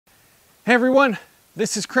Hey everyone,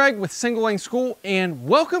 this is Craig with Single Length School, and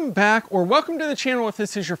welcome back, or welcome to the channel if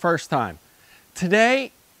this is your first time.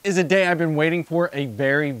 Today is a day I've been waiting for a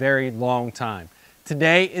very, very long time.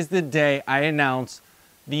 Today is the day I announce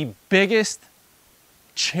the biggest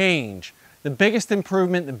change, the biggest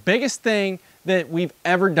improvement, the biggest thing that we've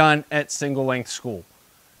ever done at Single Length School.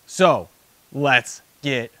 So let's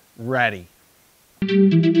get ready.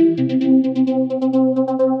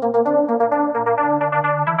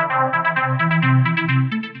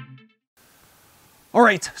 All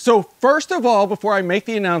right, so first of all, before I make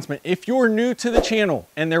the announcement, if you're new to the channel,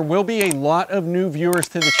 and there will be a lot of new viewers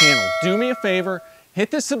to the channel, do me a favor, hit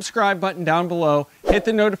the subscribe button down below, hit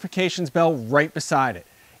the notifications bell right beside it.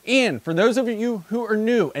 And for those of you who are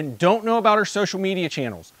new and don't know about our social media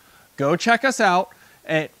channels, go check us out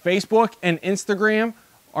at Facebook and Instagram.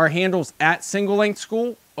 Our handle's at Single Length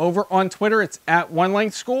School. Over on Twitter, it's at One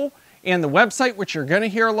Length School. And the website, which you're gonna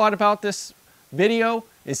hear a lot about this video,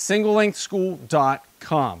 is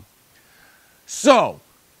singlelengthschool.com. So,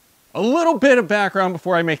 a little bit of background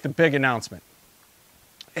before I make the big announcement.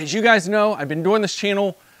 As you guys know, I've been doing this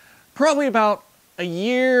channel probably about a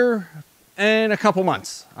year and a couple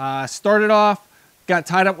months. Started off, got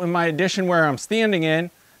tied up with my addition where I'm standing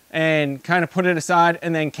in and kind of put it aside,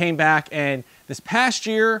 and then came back, and this past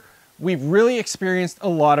year, we've really experienced a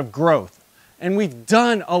lot of growth. And we've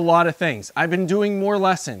done a lot of things. I've been doing more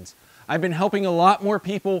lessons. I've been helping a lot more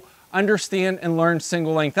people understand and learn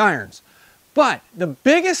single length irons. But the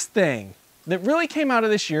biggest thing that really came out of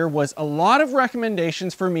this year was a lot of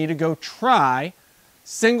recommendations for me to go try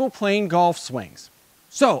single plane golf swings.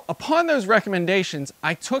 So upon those recommendations,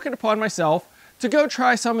 I took it upon myself to go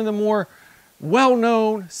try some of the more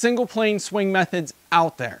well-known single plane swing methods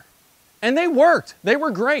out there. And they worked. They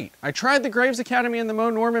were great. I tried the Graves Academy and the Mo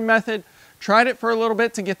Norman method, tried it for a little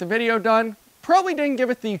bit to get the video done. Probably didn't give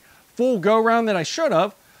it the full go-round that I should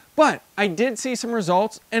have, but I did see some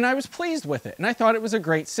results and I was pleased with it, and I thought it was a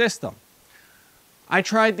great system. I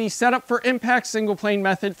tried the Setup for Impact single plane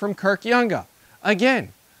method from Kirk Younga.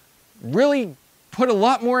 Again, really put a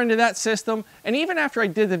lot more into that system, and even after I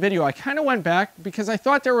did the video, I kind of went back because I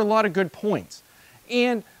thought there were a lot of good points,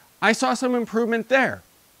 and I saw some improvement there.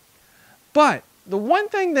 But the one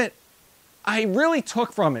thing that I really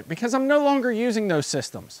took from it, because I'm no longer using those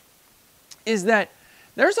systems, is that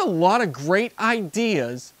there's a lot of great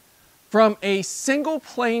ideas from a single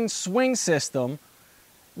plane swing system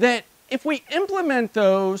that if we implement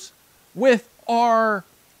those with our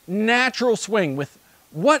natural swing, with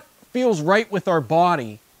what feels right with our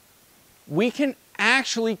body, we can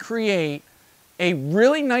actually create a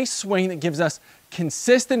really nice swing that gives us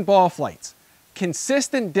consistent ball flights,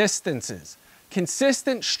 consistent distances,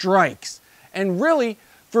 consistent strikes, and really,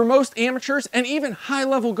 for most amateurs and even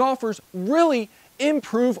high-level golfers, really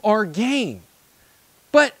improve our game.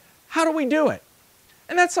 But how do we do it?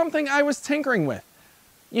 And that's something I was tinkering with.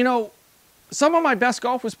 You know, some of my best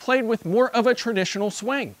golf was played with more of a traditional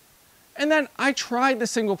swing. And then I tried the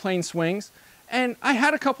single plane swings, and I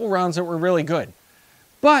had a couple rounds that were really good.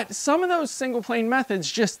 But some of those single plane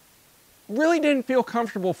methods just really didn't feel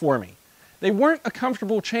comfortable for me. They weren't a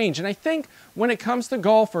comfortable change. And I think when it comes to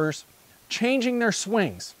golfers changing their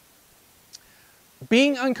swings,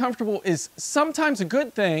 being uncomfortable is sometimes a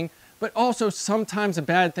good thing, but also sometimes a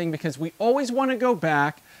bad thing, because we always want to go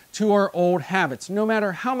back to our old habits, no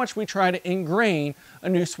matter how much we try to ingrain a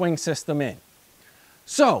new swing system in.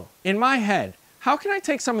 So, in my head, how can I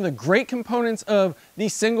take some of the great components of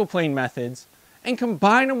these single plane methods and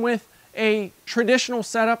combine them with a traditional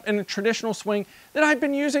setup and a traditional swing that I've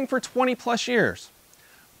been using for 20 plus years?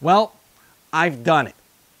 Well, I've done it.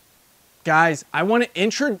 Guys, I want to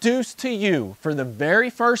introduce to you for the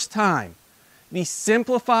very first time the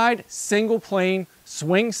Simplified Single Plane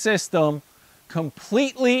Swing System,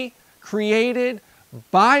 completely created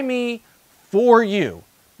by me for you,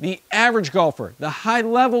 the average golfer, the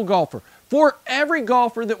high-level golfer, for every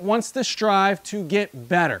golfer that wants to strive to get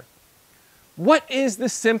better. What is the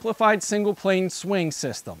Simplified Single Plane Swing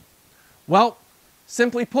System? Well,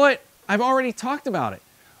 simply put, I've already talked about it.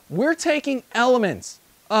 We're taking elements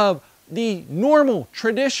of the normal,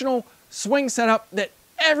 traditional swing setup that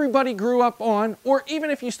everybody grew up on, or even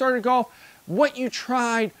if you started golf, what you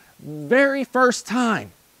tried very first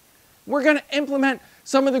time. We're going to implement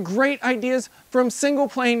some of the great ideas from single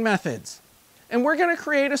plane methods. And we're going to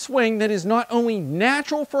create a swing that is not only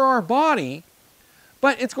natural for our body,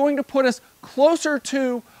 but it's going to put us closer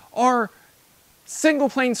to our single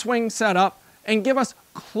plane swing setup and give us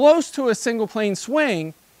close to a single plane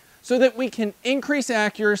swing so that we can increase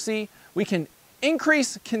accuracy, we can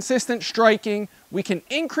increase consistent striking, we can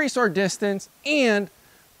increase our distance, and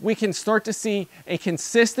we can start to see a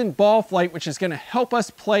consistent ball flight, which is going to help us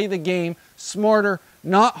play the game smarter,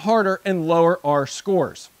 not harder, and lower our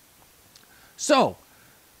scores. So,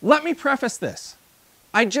 let me preface this.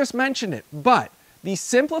 I just mentioned it, but the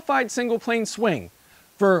simplified single plane swing,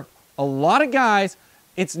 for a lot of guys,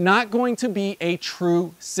 it's not going to be a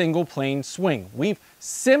true single plane swing. We've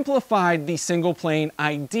simplified the single plane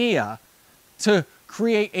idea to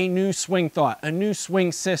create a new swing thought, a new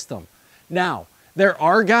swing system. Now, there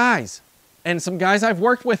are guys, and some guys I've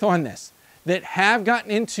worked with on this, that have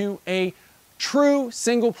gotten into a true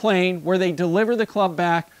single plane where they deliver the club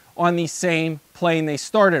back on the same plane they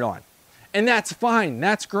started on. And that's fine,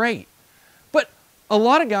 that's great. But a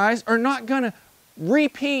lot of guys are not gonna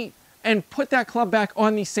repeat and put that club back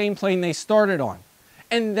on the same plane they started on.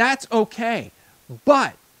 And that's okay.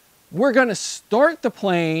 But we're gonna start the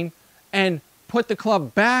plane and put the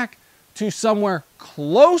club back to somewhere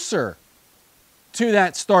closer to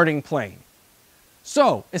that starting plane.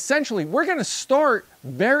 So essentially, we're gonna start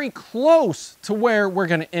very close to where we're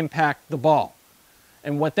gonna impact the ball.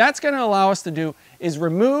 And what that's gonna allow us to do is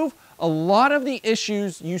remove a lot of the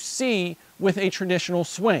issues you see with a traditional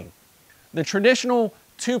swing. The traditional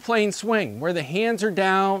two-plane swing, where the hands are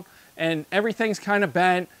down and everything's kind of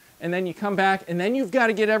bent, and then you come back, and then you've got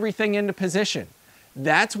to get everything into position.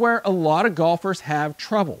 That's where a lot of golfers have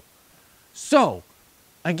trouble. So,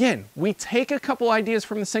 again, we take a couple ideas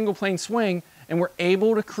from the single plane swing, and we're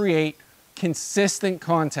able to create consistent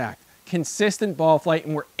contact, consistent ball flight,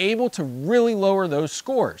 and we're able to really lower those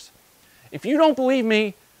scores. If you don't believe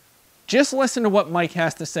me, just listen to what Mike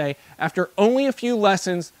has to say after only a few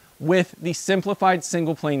lessons with the simplified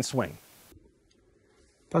single plane swing.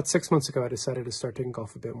 About 6 months ago, I decided to start taking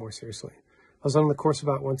golf a bit more seriously. I was on the course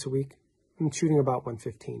about once a week and shooting about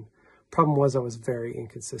 115. Problem was I was very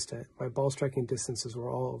inconsistent. My ball striking distances were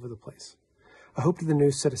all over the place. I hoped the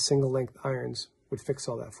new set of single-length irons would fix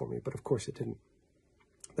all that for me, but of course it didn't.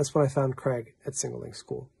 That's when I found Craig at Single Length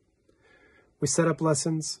School. We set up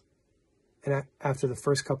lessons, and after the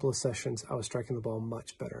first couple of sessions, I was striking the ball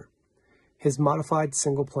much better. His modified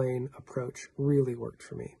single plane approach really worked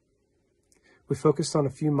for me. We focused on a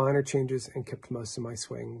few minor changes and kept most of my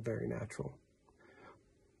swing very natural.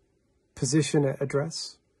 Position at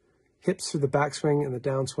address, hips through the backswing and the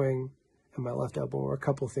downswing, and my left elbow were a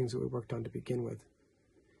couple of things that we worked on to begin with.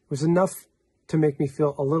 It was enough to make me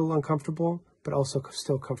feel a little uncomfortable, but also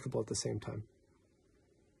still comfortable at the same time.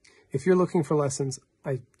 If you're looking for lessons,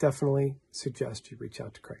 I definitely suggest you reach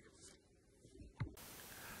out to Craig.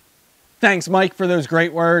 Thanks, Mike, for those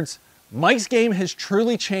great words. Mike's game has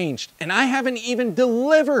truly changed, and I haven't even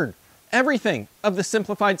delivered everything of the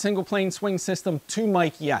simplified single plane swing system to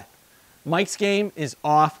Mike yet. Mike's game is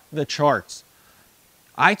off the charts.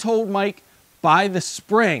 I told Mike by the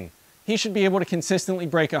spring he should be able to consistently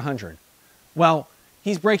break 100. Well,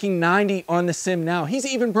 he's breaking 90 on the sim now. He's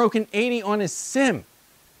even broken 80 on his sim.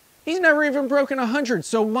 He's never even broken 100.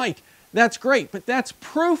 So Mike, that's great, but that's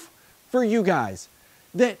proof for you guys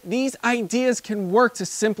that these ideas can work to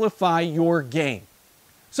simplify your game.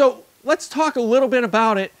 So let's talk a little bit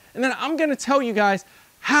about it, and then I'm gonna tell you guys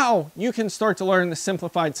how you can start to learn the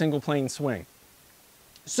simplified single plane swing.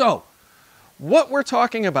 So what we're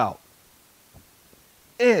talking about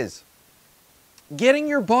is getting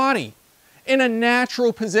your body in a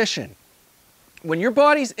natural position. When your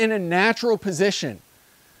body's in a natural position,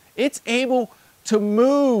 it's able to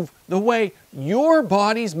move the way your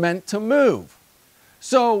body's meant to move.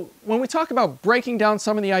 So when we talk about breaking down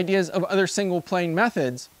some of the ideas of other single plane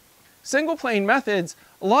methods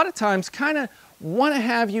a lot of times kind of want to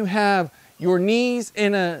have you have your knees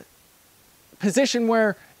in a position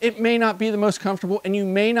where it may not be the most comfortable and you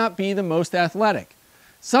may not be the most athletic.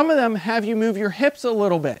 Some of them have you move your hips a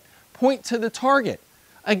little bit, point to the target.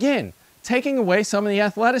 Again, taking away some of the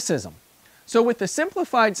athleticism. So with the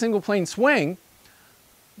simplified single plane swing,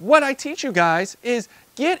 what I teach you guys is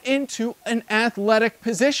get into an athletic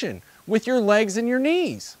position with your legs and your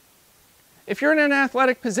knees. If you're in an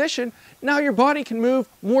athletic position, now your body can move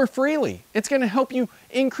more freely. It's going to help you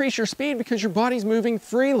increase your speed because your body's moving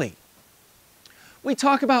freely. We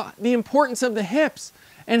talk about the importance of the hips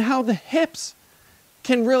and how the hips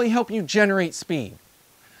can really help you generate speed.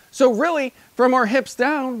 So really, from our hips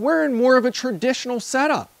down, we're in more of a traditional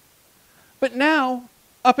setup. But now,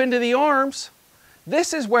 up into the arms,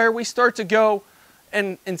 this is where we start to go,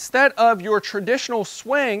 and instead of your traditional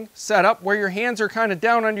swing setup where your hands are kind of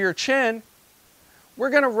down under your chin, we're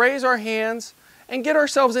going to raise our hands and get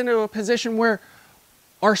ourselves into a position where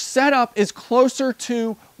our setup is closer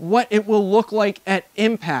to what it will look like at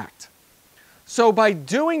impact. So by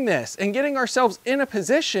doing this and getting ourselves in a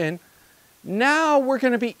position, Now we're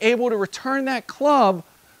going to be able to return that club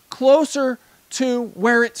closer to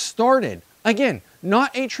where it started. Again,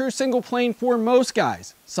 not a true single plane for most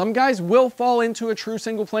guys. Some guys will fall into a true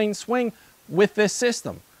single plane swing with this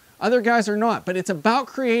system. Other guys are not, but it's about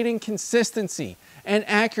creating consistency and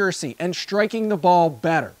accuracy and striking the ball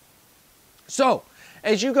better. So,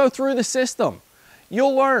 as you go through the system,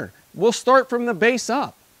 you'll learn. We'll start from the base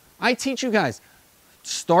up. I teach you guys,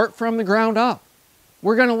 start from the ground up.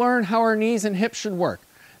 We're going to learn how our knees and hips should work.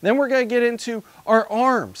 Then we're going to get into our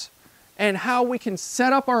arms and how we can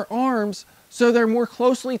set up our arms so they're more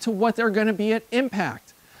closely to what they're going to be at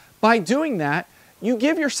impact. By doing that, you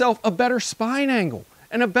give yourself a better spine angle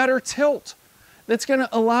and a better tilt that's going to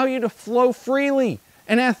allow you to flow freely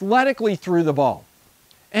and athletically through the ball.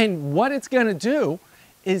 And what it's going to do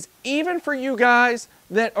is, even for you guys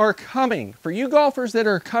that are coming, for you golfers that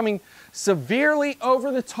are coming severely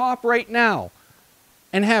over the top right now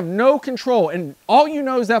and have no control, and all you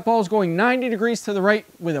know is that ball's going 90 degrees to the right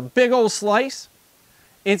with a big old slice,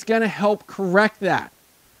 it's going to help correct that.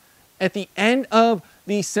 At the end of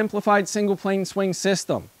the simplified single plane swing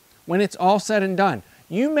system, when it's all said and done,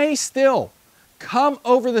 you may still come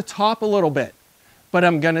over the top a little bit, but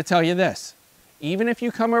I'm going to tell you this. Even if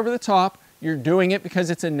you come over the top, you're doing it because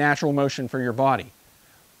it's a natural motion for your body.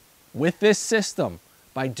 With this system,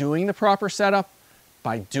 by doing the proper setup,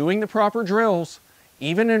 by doing the proper drills,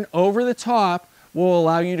 even an over the top will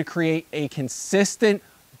allow you to create a consistent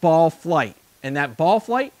ball flight. And that ball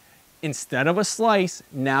flight, instead of a slice,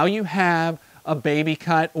 now you have a baby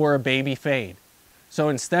cut or a baby fade. So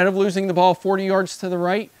instead of losing the ball 40 yards to the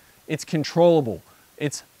right, it's controllable.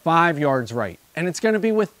 It's 5 yards right. And it's going to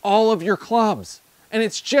be with all of your clubs. And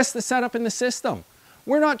it's just the setup in the system.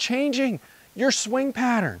 We're not changing your swing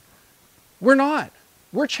pattern. We're not.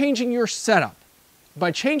 We're changing your setup.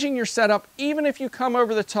 By changing your setup, even if you come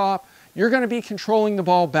over the top, you're going to be controlling the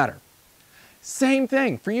ball better. Same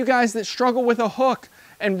thing for you guys that struggle with a hook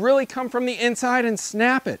and really come from the inside and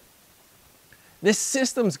snap it. This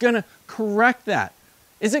system's going to correct that.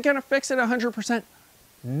 Is it going to fix it 100%?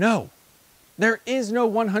 No. There is no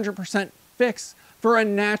 100% fix for a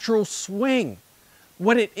natural swing.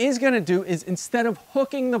 What it is going to do is, instead of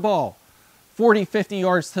hooking the ball 40, 50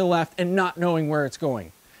 yards to the left and not knowing where it's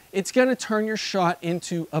going, it's going to turn your shot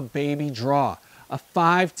into a baby draw, a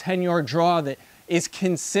 5, 10-yard draw that is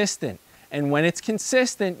consistent. And when it's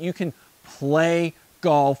consistent, you can play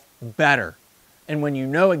golf better. And when you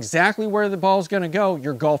know exactly where the ball's going to go,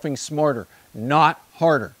 you're golfing smarter, not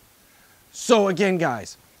harder. So again,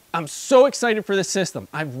 guys, I'm so excited for this system.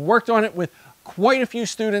 I've worked on it with quite a few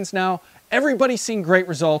students now. Everybody's seen great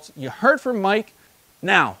results. You heard from Mike.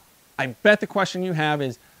 Now, I bet the question you have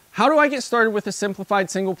is, how do I get started with a simplified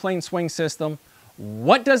single plane swing system?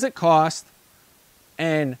 What does it cost?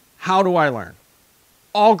 And how do I learn?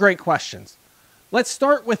 All great questions. Let's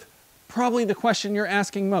start with probably the question you're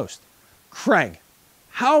asking most. Craig,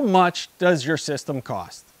 how much does your system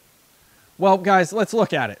cost? Well, guys, let's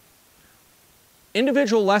look at it.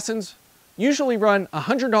 Individual lessons usually run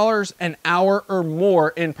 $100 an hour or more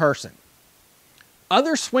in person.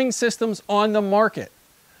 Other swing systems on the market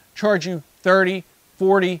charge you $30,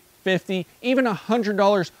 $40, $50, even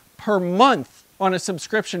 $100 per month on a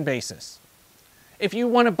subscription basis. If you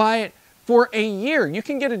want to buy it for a year, you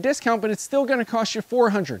can get a discount, but it's still going to cost you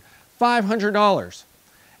 $400, $500.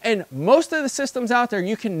 And most of the systems out there,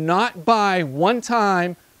 you cannot buy one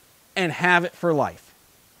time and have it for life.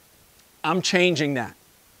 I'm changing that.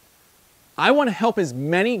 I want to help as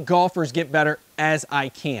many golfers get better as I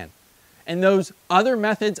can. And those other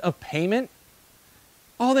methods of payment,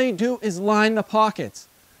 all they do is line the pockets.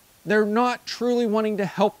 They're not truly wanting to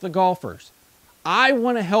help the golfers. I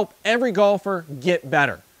want to help every golfer get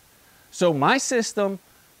better. So my system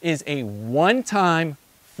is a one-time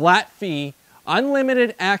flat fee,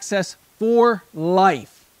 unlimited access for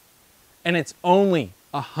life. And it's only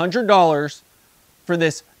 $100 for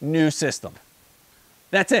this new system.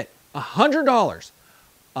 That's it, $100.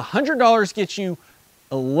 $100 gets you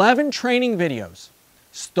 11 training videos,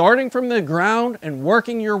 starting from the ground and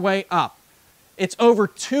working your way up. It's over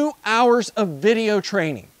 2 hours of video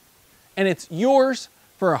training, and it's yours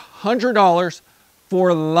for $100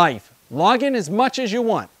 for life. Log in as much as you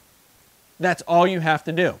want. That's all you have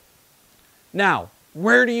to do. Now,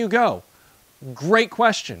 where do you go? Great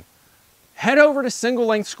question. Head over to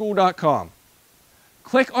singlelengthschool.com.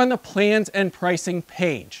 Click on the plans and pricing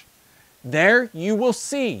page. There you will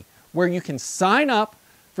see where you can sign up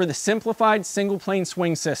for the simplified single plane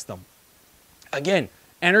swing system. Again,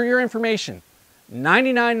 enter your information,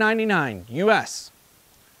 $99.99 US.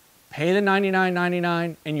 Pay the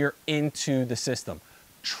 $99.99 and you're into the system.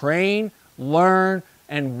 Train, learn,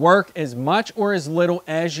 and work as much or as little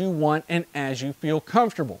as you want and as you feel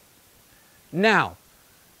comfortable. Now,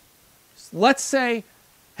 let's say,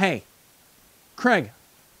 hey, Craig,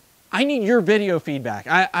 I need your video feedback.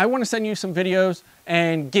 I want to send you some videos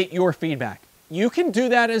and get your feedback. You can do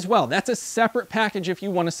that as well. That's a separate package if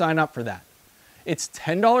you want to sign up for that. It's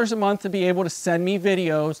 $10 a month to be able to send me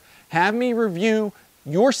videos, have me review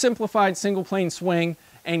your simplified single plane swing,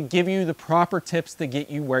 and give you the proper tips to get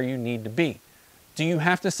you where you need to be. Do you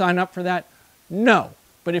have to sign up for that? No.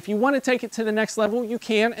 But if you want to take it to the next level, you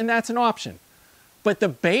can, and that's an option. But the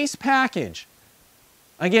base package,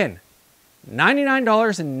 again,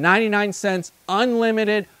 $99.99,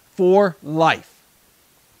 unlimited for life.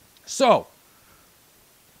 So,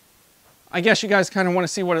 I guess you guys kind of want to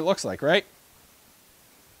see what it looks like, right?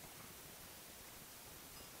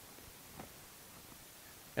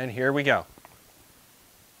 And here we go.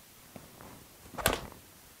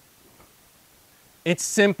 It's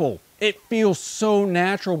simple. It feels so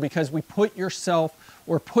natural because we put yourself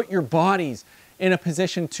or put your bodies in a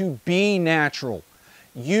position to be natural.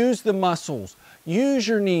 Use the muscles, use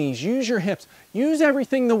your knees, use your hips, use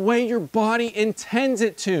everything the way your body intends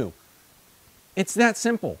it to. It's that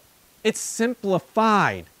simple. It's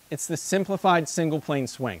simplified. It's the simplified single plane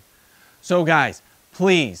swing. So guys,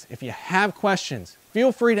 please, if you have questions,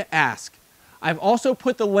 feel free to ask. I've also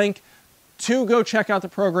put the link to go check out the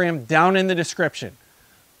program down in the description.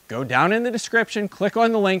 Go down in the description, click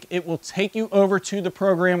on the link. It will take you over to the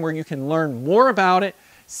program where you can learn more about it,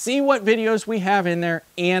 see what videos we have in there,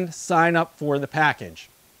 and sign up for the package.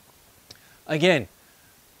 Again,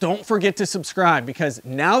 don't forget to subscribe because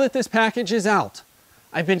now that this package is out,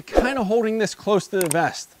 I've been kind of holding this close to the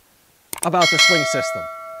vest about the swing system.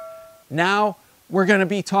 Now we're going to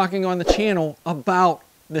be talking on the channel about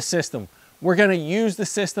the system. We're going to use the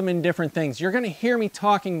system in different things. You're going to hear me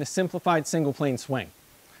talking the simplified single plane swing.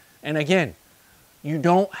 And again, you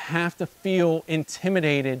don't have to feel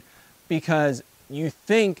intimidated because you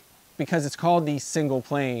think, because it's called the single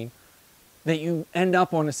plane, that you end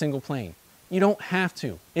up on a single plane. You don't have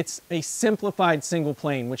to. It's a simplified single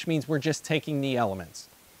plane, which means we're just taking the elements.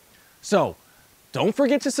 So don't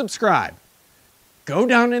forget to subscribe. Go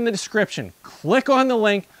down in the description, click on the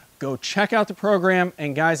link, go check out the program.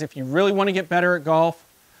 And guys, if you really want to get better at golf,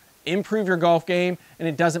 improve your golf game, and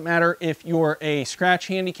it doesn't matter if you're a scratch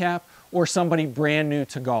handicap or somebody brand new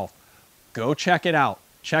to golf, go check it out.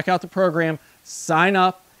 Check out the program, sign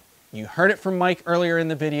up. You heard it from Mike earlier in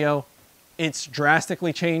the video. It's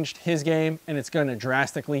drastically changed his game, and it's going to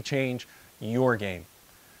drastically change your game.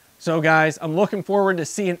 So guys, I'm looking forward to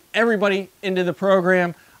seeing everybody into the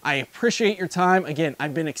program. I appreciate your time. Again,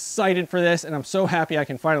 I've been excited for this, and I'm so happy I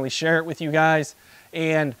can finally share it with you guys.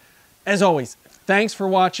 And as always, thanks for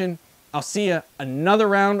watching. I'll see you another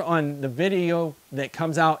round on the video that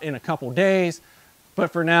comes out in a couple days.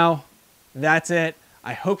 But for now, that's it.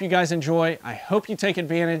 I hope you guys enjoy. I hope you take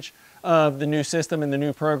advantage of the new system and the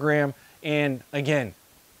new program. And again,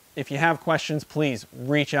 if you have questions, please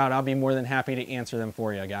reach out. I'll be more than happy to answer them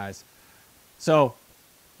for you guys. So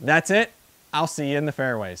that's it. I'll see you in the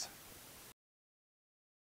fairways.